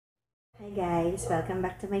Hi guys, welcome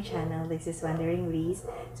back to my channel. This is Wandering Reese.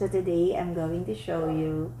 So today I'm going to show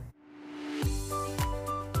you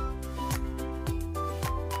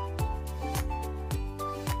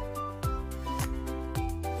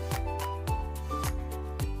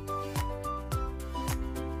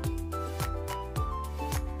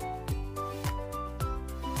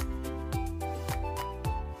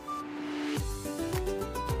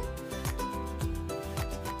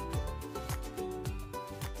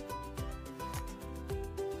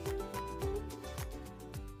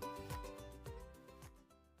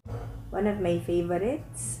one of my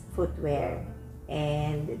favorites, footwear.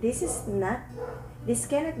 And this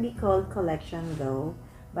cannot be called collection though,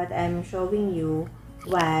 but I'm showing you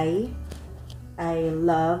why I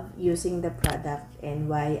love using the product and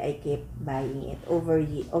why I keep buying it over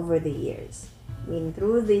the years. I mean,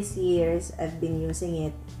 through these years, I've been using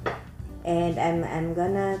it, and I'm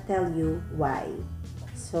gonna tell you why.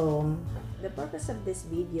 So, the purpose of this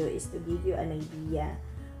video is to give you an idea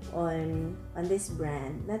on this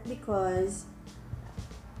brand, not because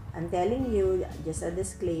I'm telling you, just a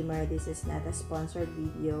disclaimer, this is not a sponsored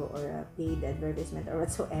video or a paid advertisement or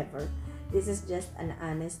whatsoever. This is just an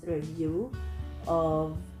honest review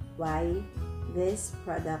of why this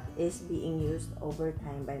product is being used over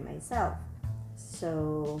time by myself.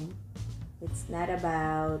 So it's not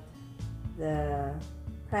about the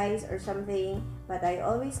price or something, but I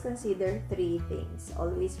always consider three things.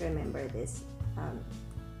 Always remember this,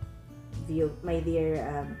 my dear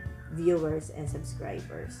viewers and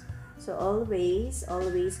subscribers. So always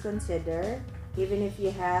consider, even if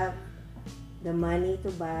you have the money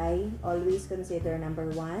to buy, always consider number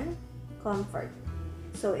one, comfort.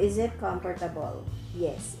 So is it comfortable?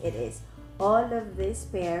 Yes, it is. All of these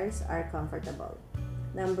pairs are comfortable.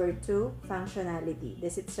 Number two, functionality.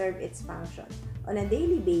 Does it serve its function? On a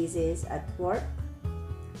daily basis at work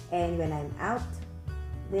and when I'm out,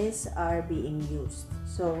 these are being used.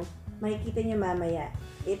 So makikita nyo mamaya,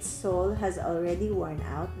 its sole has already worn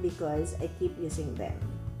out because I keep using them.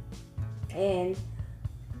 And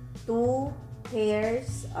two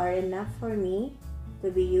pairs are enough for me to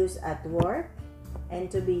be used at work and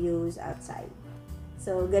to be used outside.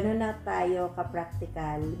 So, ganun na tayo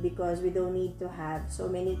ka-practical because we don't need to have so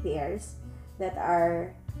many pairs that are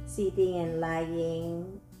sitting and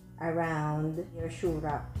lying around your shoe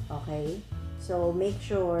rack, okay? So, make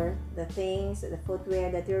sure the things, the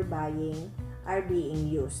footwear that you're buying are being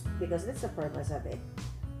used because that's the purpose of it.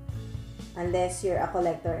 Unless you're a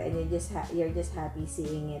collector and you're just happy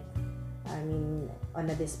seeing it, on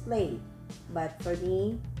a display. But for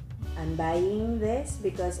me, I'm buying this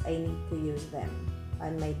because I need to use them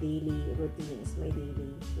on my daily routines, my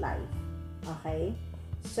daily life. Okay?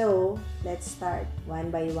 So, let's start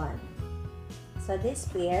one by one. So, this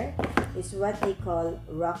pair is what they call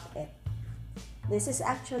Rocket. This is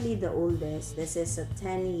actually the oldest. This is a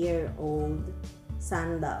 10-year-old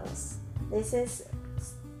sandals. This is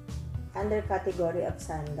under category of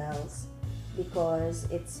sandals because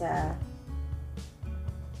it's a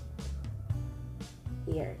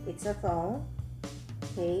here. It's a thong,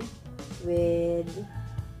 okay, with,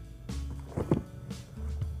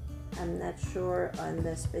 I'm not sure on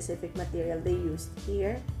the specific material they used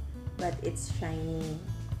here, but it's shiny,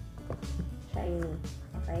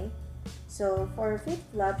 okay? So for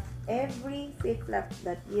Fitflop, every Fitflop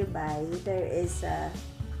that you buy, there is a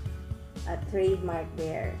trademark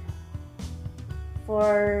there.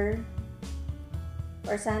 For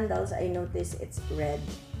sandals, I noticed it's red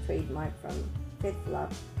trademark from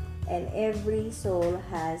Fitflop, and every sole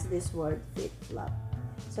has this word Fitflop.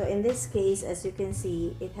 So in this case, as you can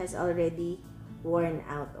see, it has already worn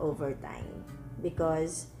out over time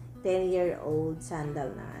because 10-year-old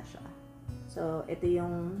sandal na nga siya. So ito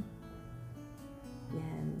yung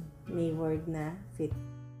yan, may word na Fitflop.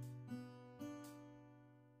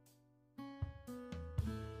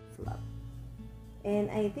 And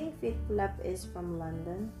I think Fitflop is from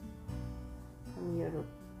London, from Europe.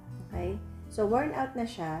 Okay? So, worn out na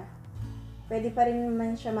siya. Pwede pa rin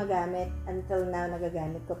naman siya magamit. Until now,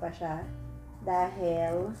 nagagamit ko pa siya.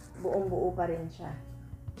 Dahil, buong-buo pa rin siya.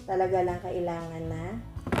 Talaga lang kailangan na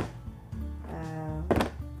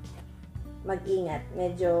mag-ingat.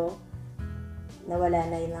 Medyo nawala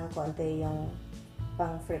na yun ng konti yung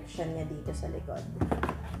pang-friction niya dito sa likod.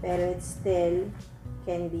 Pero it still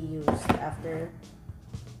can be used after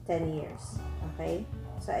 10 years. Okay?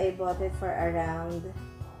 So, I bought it for around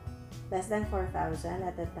less than 4,000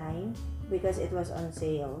 at the time because it was on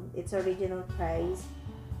sale. Its original price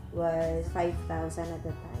was 5,000 at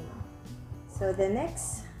the time. So the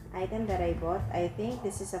next item that I bought, I think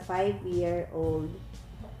this is a 5-year-old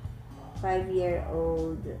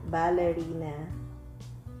 5-year-old ballerina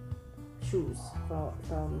shoes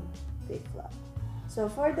from Fitflop. So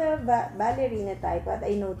for the ballerina type, what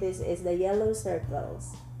I noticed is the yellow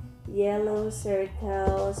circles. Yellow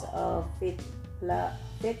circles of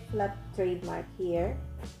Fitflop trademark here.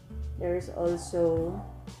 There's also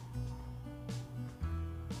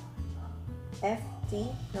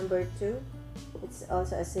FT number 2. It's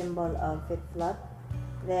also a symbol of Fitflop.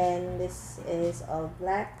 Then this is all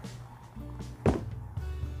black.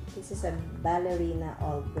 This is a ballerina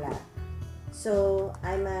all black. So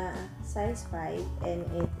I'm a size 5 and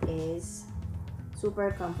it is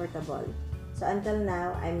super comfortable. So until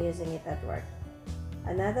now, I'm using it at work.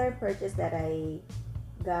 Another purchase that I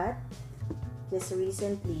got just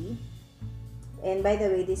recently, and by the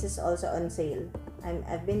way, this is also on sale.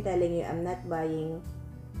 I've been telling you I'm not buying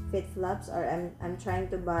Fitflops, or I'm trying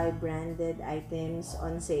to buy branded items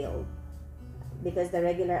on sale because the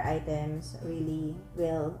regular items really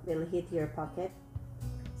will hit your pocket.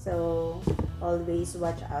 So always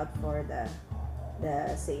watch out for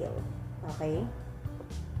the sale. Okay,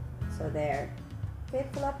 so there,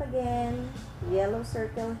 Fitflop again, yellow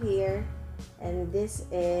circle here, and this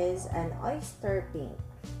is an oyster pink.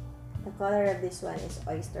 The color of this one is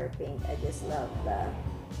oyster pink. I just love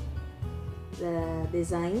the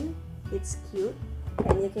design. It's cute,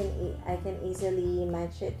 and I can easily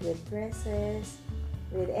match it with dresses,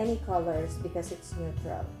 with any colors because it's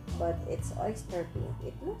neutral, but it's oyster pink.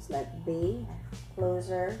 It looks like beige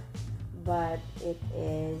closer, but it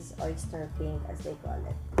is oyster pink as they call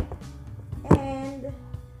it. And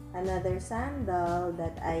another sandal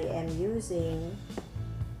that I am using,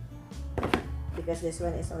 because this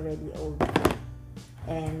one is already old,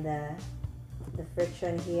 and the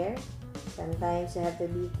friction here, sometimes I have to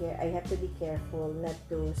be careful not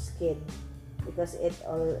to skid because it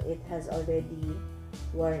has already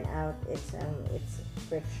worn out its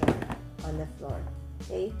friction on the floor.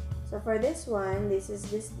 Okay, so for this one, this is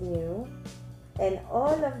just new, and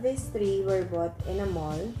all of these 3 were bought in a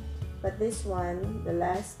mall, but this one, the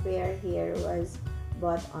last pair here, was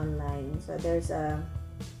bought online. So there's a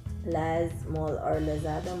Laz Mall or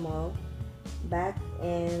Lazada Mall back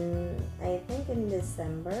in, I think, in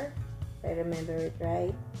December, if I remember it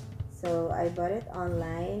right. So I bought it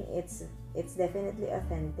online. It's definitely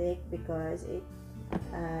authentic because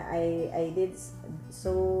I did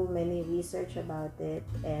so many research about it,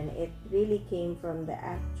 and it really came from the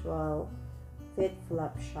actual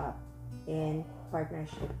Fitflop shop in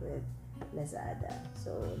partnership with Lazada.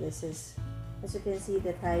 So this is, as you can see,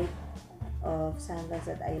 the type of sandals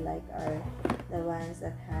that I like are the ones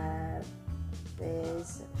that have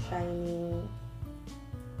this shining,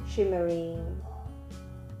 shimmering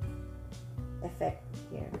effect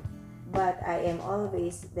here. But I am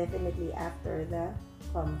always definitely after the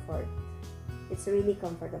comfort. It's really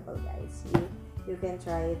comfortable, guys. You can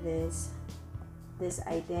try these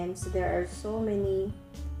items. There are so many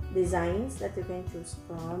designs that you can choose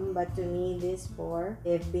from, but to me, these 4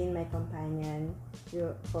 have been my companion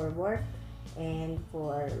for work and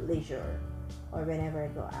for leisure or whenever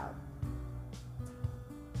I go out.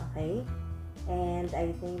 Okay, and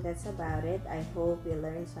I think that's about it. I hope you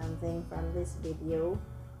learned something from this video,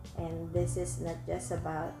 and this is not just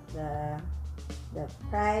about the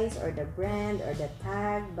price or the brand or the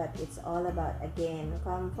tag, but it's all about, again,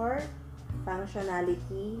 comfort,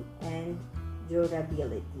 functionality, and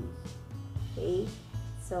durability. Okay,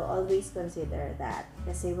 so always consider that,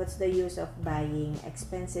 kasi what's the use of buying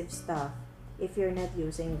expensive stuff if you're not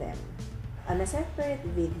using them? On a separate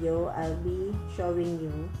video, I'll be showing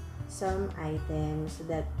you some items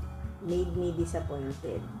that made me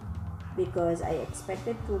disappointed because I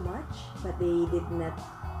expected too much, but they did not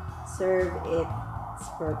serve its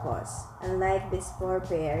purpose. Unlike these 4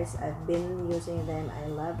 pairs, I've been using them. I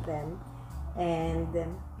love them, and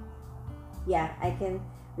yeah, I can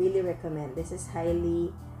really recommend. This is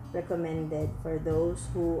highly recommended for those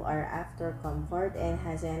who are after comfort and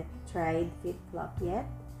hasn't tried Fitflop yet.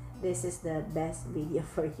 This is the best video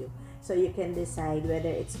for you, so you can decide whether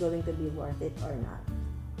it's going to be worth it or not.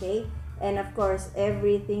 Okay, and of course,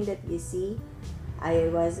 everything that you see,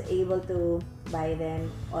 I was able to buy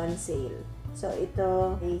them on sale. So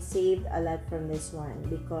I saved a lot from this one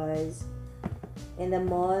because in the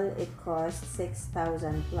mall it cost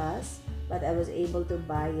 6,000 plus, but I was able to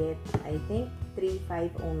buy it, I think,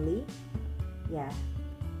 3,500 only. Yeah,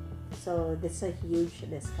 so that's a huge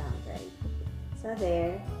discount, right? So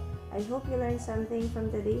there, I hope you learned something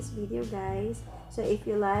from today's video, guys. So if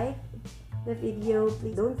you like the video,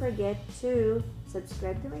 please don't forget to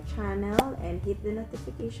subscribe to my channel and hit the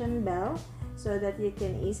notification bell so that you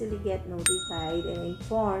can easily get notified and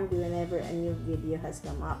informed whenever a new video has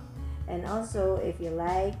come up. And also, if you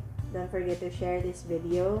like, don't forget to share this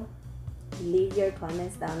video. Leave your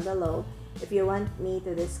comments down below if you want me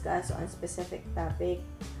to discuss on specific topic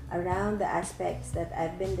around the aspects that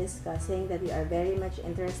I've been discussing that you are very much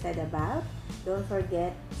interested about. Don't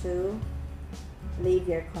forget to leave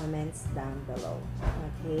your comments down below.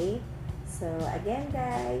 Okay, so again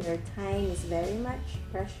guys, your time is very much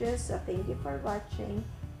precious, so thank you for watching.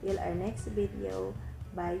 Till our next video,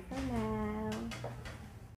 bye for now.